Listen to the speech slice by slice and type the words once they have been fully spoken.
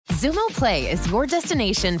Zumo Play is your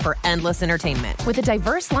destination for endless entertainment. With a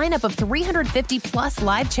diverse lineup of 350 plus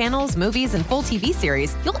live channels, movies, and full TV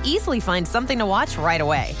series, you'll easily find something to watch right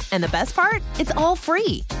away. And the best part? It's all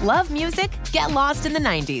free. Love music? Get lost in the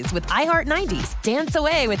 90s with iHeart 90s, dance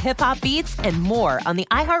away with hip-hop beats, and more on the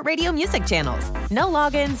iHeartRadio music channels. No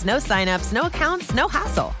logins, no signups, no accounts, no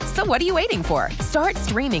hassle. So what are you waiting for? Start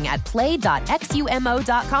streaming at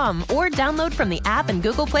play.xumo.com or download from the app and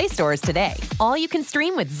Google Play stores today. All you can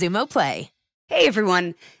stream with Zumo Play. Hey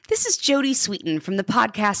everyone, this is Jody Sweeten from the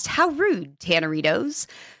podcast How Rude, Tanneritos.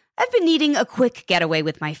 I've been needing a quick getaway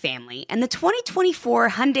with my family, and the 2024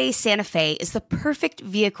 Hyundai Santa Fe is the perfect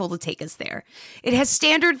vehicle to take us there. It has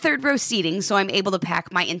standard third-row seating, so I'm able to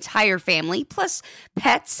pack my entire family, plus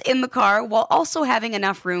pets, in the car, while also having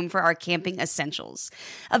enough room for our camping essentials.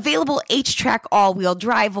 Available H-Track all-wheel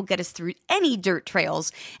drive will get us through any dirt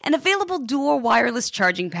trails, and available dual wireless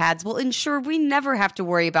charging pads will ensure we never have to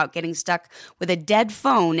worry about getting stuck with a dead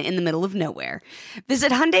phone in the middle of nowhere.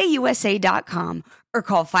 Visit HyundaiUSA.com or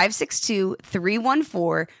call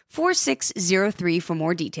 562-314-4603 for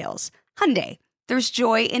more details. Hyundai, there's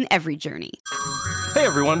joy in every journey. Hey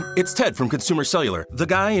everyone, it's Ted from Consumer Cellular, the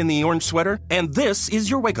guy in the orange sweater, and this is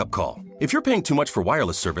your wake-up call. If you're paying too much for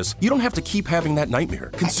wireless service, you don't have to keep having that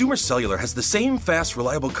nightmare. Consumer Cellular has the same fast,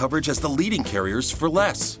 reliable coverage as the leading carriers for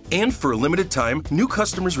less. And for a limited time, new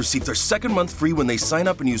customers receive their second month free when they sign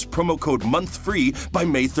up and use promo code MONTHFREE by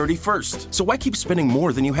May 31st. So why keep spending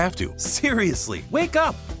more than you have to? Seriously, wake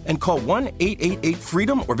up and call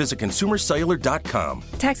 1-888-FREEDOM or visit consumercellular.com.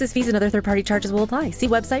 Taxes, fees, and other third-party charges will apply. See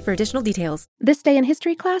website for additional details. This Day in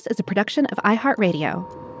History class is a production of iHeartRadio.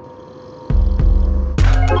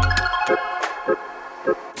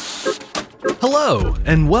 Hello,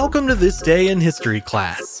 and welcome to This Day in History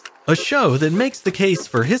class, a show that makes the case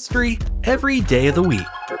for history every day of the week.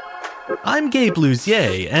 I'm Gabe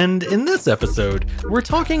Luzier, and in this episode, we're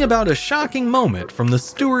talking about a shocking moment from the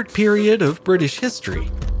Stuart period of British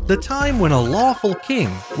history, the time when a lawful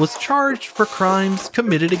king was charged for crimes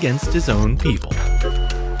committed against his own people.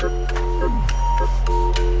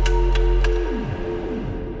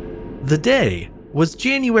 The day was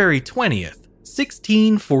January 20th,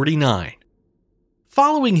 1649.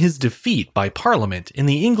 Following his defeat by Parliament in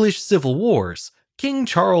the English Civil Wars, King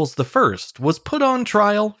Charles I was put on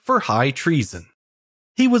trial for high treason.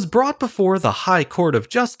 He was brought before the High Court of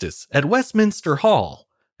Justice at Westminster Hall,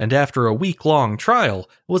 and after a week-long trial,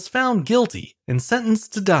 was found guilty and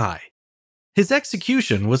sentenced to die. His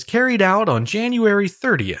execution was carried out on January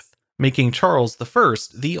 30th, making Charles I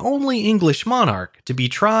the only English monarch to be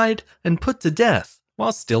tried and put to death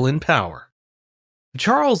while still in power.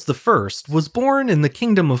 Charles I was born in the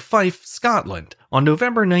Kingdom of Fife, Scotland, on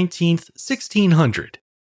November 19, 1600.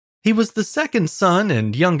 He was the second son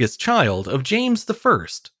and youngest child of James I,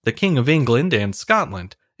 the King of England and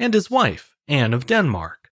Scotland, and his wife, Anne of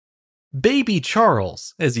Denmark. Baby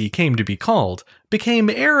Charles, as he came to be called, became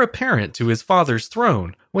heir apparent to his father's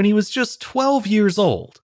throne when he was just 12 years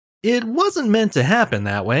old. It wasn't meant to happen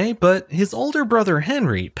that way, but his older brother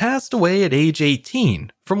Henry passed away at age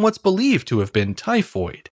 18 from what's believed to have been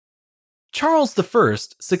typhoid. Charles I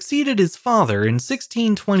succeeded his father in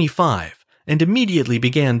 1625 and immediately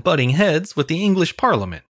began butting heads with the English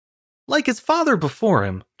Parliament. Like his father before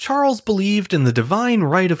him, Charles believed in the divine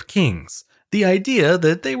right of kings, the idea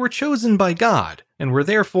that they were chosen by God and were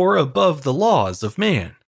therefore above the laws of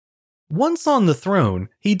man. Once on the throne,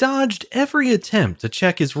 he dodged every attempt to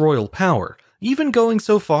check his royal power, even going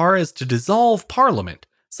so far as to dissolve Parliament,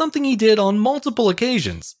 something he did on multiple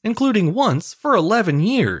occasions, including once for 11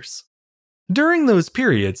 years. During those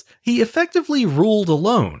periods, he effectively ruled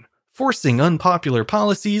alone, forcing unpopular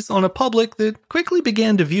policies on a public that quickly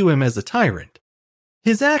began to view him as a tyrant.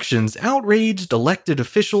 His actions outraged elected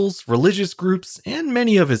officials, religious groups, and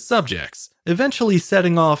many of his subjects, eventually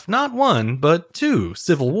setting off not one, but 2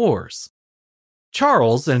 civil wars.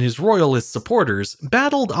 Charles and his royalist supporters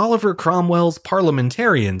battled Oliver Cromwell's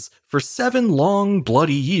parliamentarians for 7 long,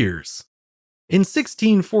 bloody years. In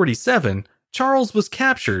 1647, Charles was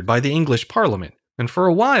captured by the English Parliament, and for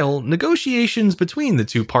a while, negotiations between the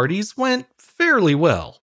two parties went fairly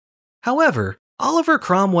well. However, Oliver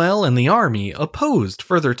Cromwell and the army opposed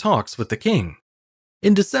further talks with the king.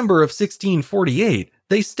 In December of 1648,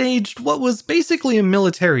 they staged what was basically a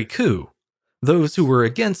military coup. Those who were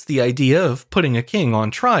against the idea of putting a king on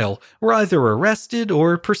trial were either arrested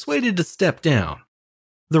or persuaded to step down.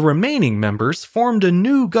 The remaining members formed a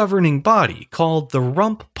new governing body called the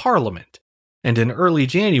Rump Parliament, and in early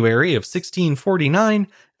January of 1649,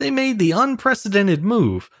 they made the unprecedented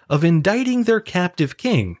move of indicting their captive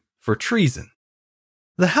king for treason.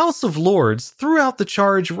 The House of Lords threw out the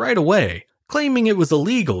charge right away, claiming it was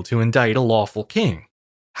illegal to indict a lawful king.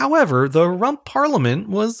 However, the Rump Parliament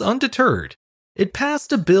was undeterred. It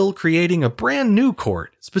passed a bill creating a brand new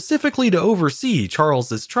court specifically to oversee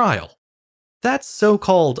Charles's trial. That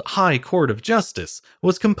so-called High Court of Justice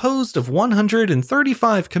was composed of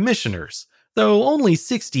 135 commissioners, though only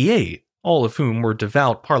 68, all of whom were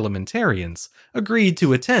devout parliamentarians, agreed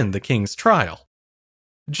to attend the king's trial.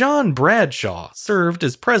 John Bradshaw served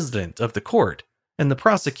as president of the court, and the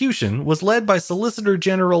prosecution was led by Solicitor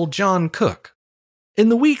General John Cook. In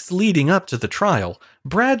the weeks leading up to the trial,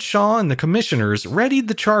 Bradshaw and the commissioners readied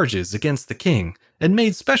the charges against the king and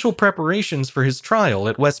made special preparations for his trial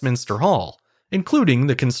at Westminster Hall, including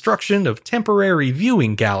the construction of temporary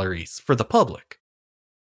viewing galleries for the public.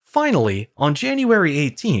 Finally, on January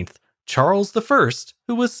 18th, Charles I,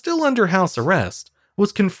 who was still under house arrest,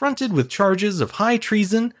 was confronted with charges of high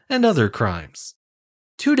treason and other crimes.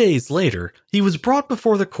 2 days later, he was brought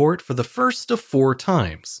before the court for the first of 4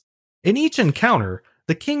 times. In each encounter,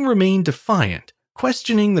 the king remained defiant,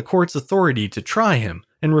 questioning the court's authority to try him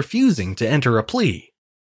and refusing to enter a plea.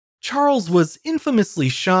 Charles was infamously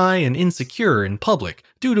shy and insecure in public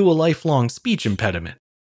due to a lifelong speech impediment.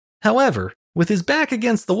 However, with his back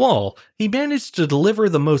against the wall, he managed to deliver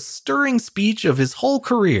the most stirring speech of his whole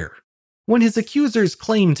career. When his accusers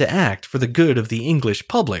claimed to act for the good of the English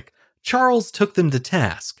public, Charles took them to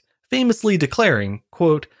task, famously declaring,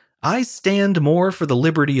 quote, "I stand more for the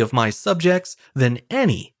liberty of my subjects than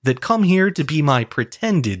any that come here to be my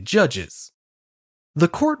pretended judges." The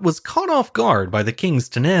court was caught off guard by the king's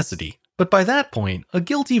tenacity, but by that point, a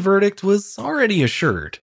guilty verdict was already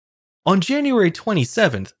assured. On January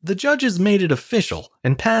 27th, the judges made it official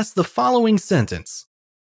and passed the following sentence: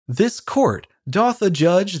 "This court doth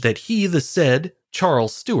adjudge that he the said,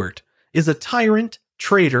 Charles Stuart, is a tyrant,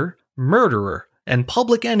 traitor, murderer, and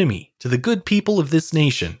public enemy to the good people of this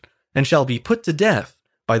nation, and shall be put to death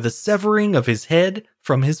by the severing of his head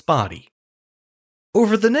from his body."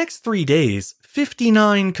 Over the next 3 days,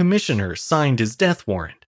 59 commissioners signed his death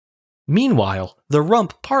warrant. Meanwhile, the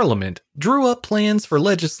Rump Parliament drew up plans for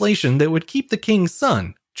legislation that would keep the king's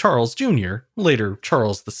son, Charles Jr., later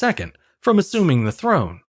Charles II, from assuming the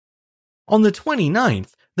throne. On the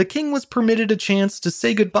 29th, the king was permitted a chance to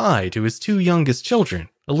say goodbye to his 2 youngest children,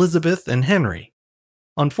 Elizabeth and Henry.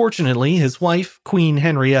 Unfortunately, his wife, Queen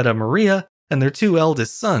Henrietta Maria, and their 2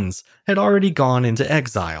 eldest sons had already gone into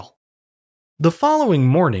exile. The following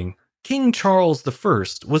morning, King Charles I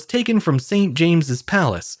was taken from St. James's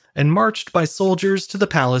Palace and marched by soldiers to the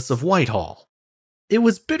Palace of Whitehall. It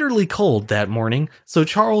was bitterly cold that morning, so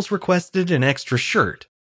Charles requested an extra shirt,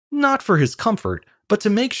 not for his comfort, but to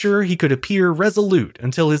make sure he could appear resolute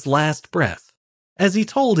until his last breath. As he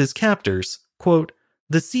told his captors, quote,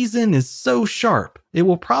 "The season is so sharp, it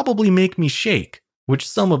will probably make me shake, which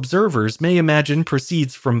some observers may imagine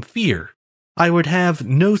proceeds from fear. I would have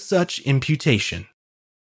no such imputation."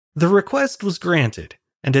 The request was granted,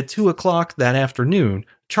 and at 2 o'clock that afternoon,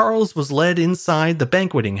 Charles was led inside the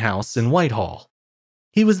banqueting house in Whitehall.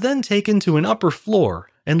 He was then taken to an upper floor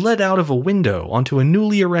and led out of a window onto a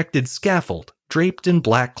newly erected scaffold draped in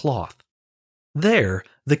black cloth. There,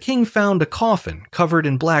 the king found a coffin covered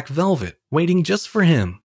in black velvet, waiting just for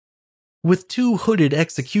him. With 2 hooded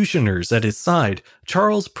executioners at his side,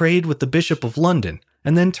 Charles prayed with the Bishop of London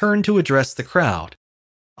and then turned to address the crowd.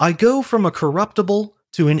 "I go from a corruptible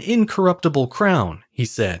to an incorruptible crown," he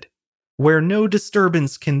said, "where no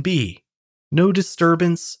disturbance can be, no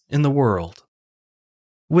disturbance in the world."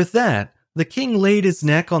 With that, the king laid his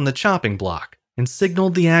neck on the chopping block and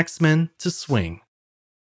signaled the axemen to swing.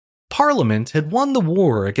 Parliament had won the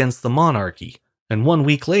war against the monarchy, and 1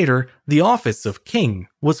 week later, the office of king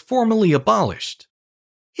was formally abolished.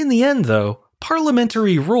 In the end, though,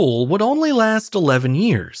 parliamentary rule would only last 11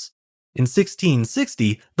 years. In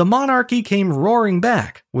 1660, the monarchy came roaring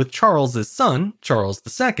back, with Charles's son, Charles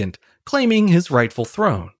II, claiming his rightful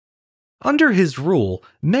throne. Under his rule,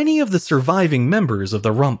 many of the surviving members of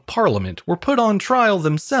the Rump Parliament were put on trial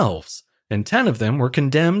themselves, and 10 of them were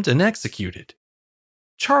condemned and executed.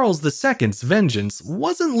 Charles II's vengeance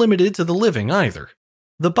wasn't limited to the living either.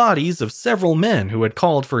 The bodies of several men who had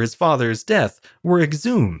called for his father's death were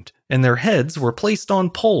exhumed, and their heads were placed on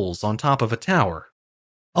poles on top of a tower.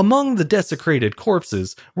 Among the desecrated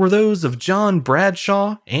corpses were those of John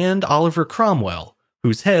Bradshaw and Oliver Cromwell,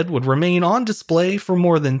 whose head would remain on display for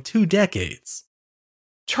more than 2 decades.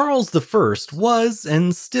 Charles I was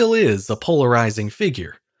and still is a polarizing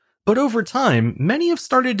figure, but over time, many have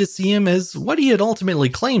started to see him as what he had ultimately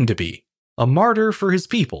claimed to be, a martyr for his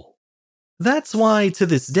people. That's why, to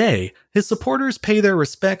this day, his supporters pay their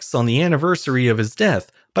respects on the anniversary of his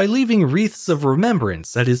death by leaving wreaths of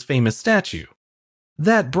remembrance at his famous statue.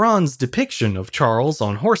 That bronze depiction of Charles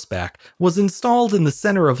on horseback was installed in the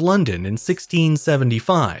center of London in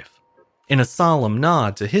 1675. In a solemn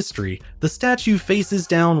nod to history, the statue faces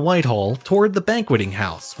down Whitehall toward the banqueting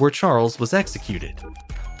house where Charles was executed.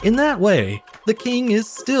 In that way, the king is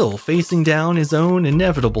still facing down his own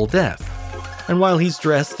inevitable death. And while he's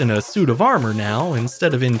dressed in a suit of armor now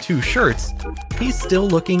instead of in 2 shirts, he's still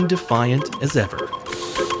looking defiant as ever.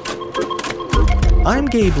 I'm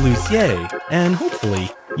Gabe Lucier, and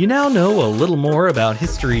hopefully, you now know a little more about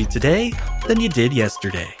history today than you did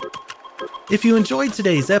yesterday. If you enjoyed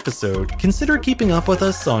today's episode, consider keeping up with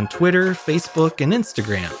us on Twitter, Facebook, and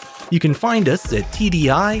Instagram. You can find us at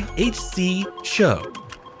TDIHC Show.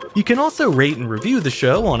 You can also rate and review the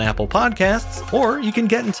show on Apple Podcasts, or you can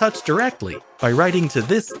get in touch directly by writing to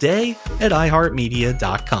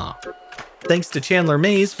thisday@iheartmedia.com. Thanks to Chandler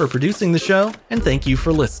Mays for producing the show, and thank you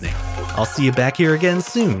for listening. I'll see you back here again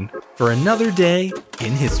soon for another day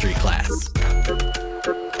in history class.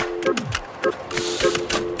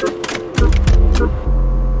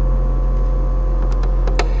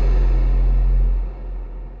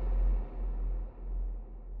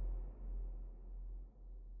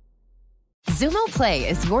 Xumo Play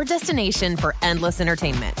is your destination for endless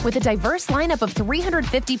entertainment. With a diverse lineup of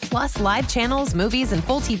 350 plus live channels, movies, and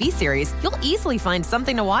full TV series, you'll easily find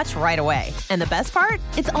something to watch right away. And the best part?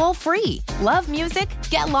 It's all free. Love music?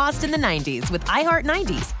 Get lost in the 90s with iHeart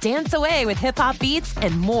 90s, dance away with hip-hop beats,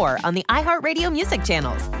 and more on the iHeartRadio music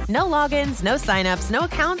channels. No logins, no signups, no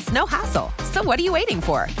accounts, no hassle. So what are you waiting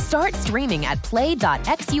for? Start streaming at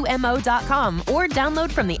play.xumo.com or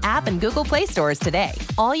download from the app and Google Play stores today.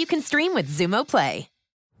 All you can stream with Xumo Play.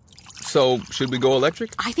 So, should we go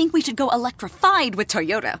electric? I think we should go electrified with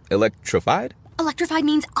Toyota. Electrified? Electrified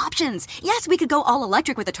means options. Yes, we could go all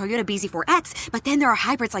electric with the Toyota BZ4X, but then there are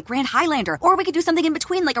hybrids like Grand Highlander, or we could do something in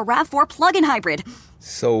between like a RAV4 plug-in hybrid.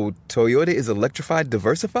 So, Toyota is electrified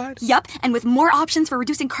diversified? Yup, and with more options for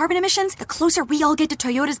reducing carbon emissions, the closer we all get to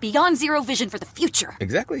Toyota's Beyond Zero vision for the future.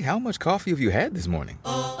 Exactly how much coffee have you had this morning?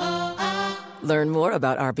 Learn more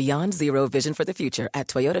about our Beyond Zero vision for the future at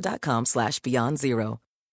toyota.com/Beyond Zero.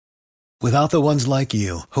 Without the ones like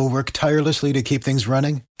you, who work tirelessly to keep things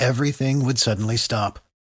running, everything would suddenly stop.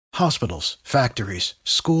 Hospitals, factories,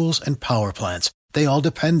 schools, and power plants, they all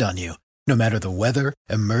depend on you. No matter the weather,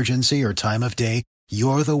 emergency, or time of day,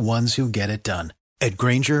 you're the ones who get it done. At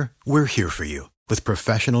Grainger, we're here for you with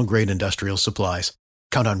professional-grade industrial supplies.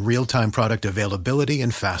 Count on real-time product availability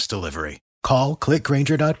and fast delivery. Call, click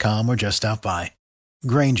Grainger.com, or just stop by.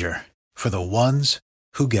 Grainger, for the ones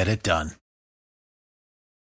who get it done.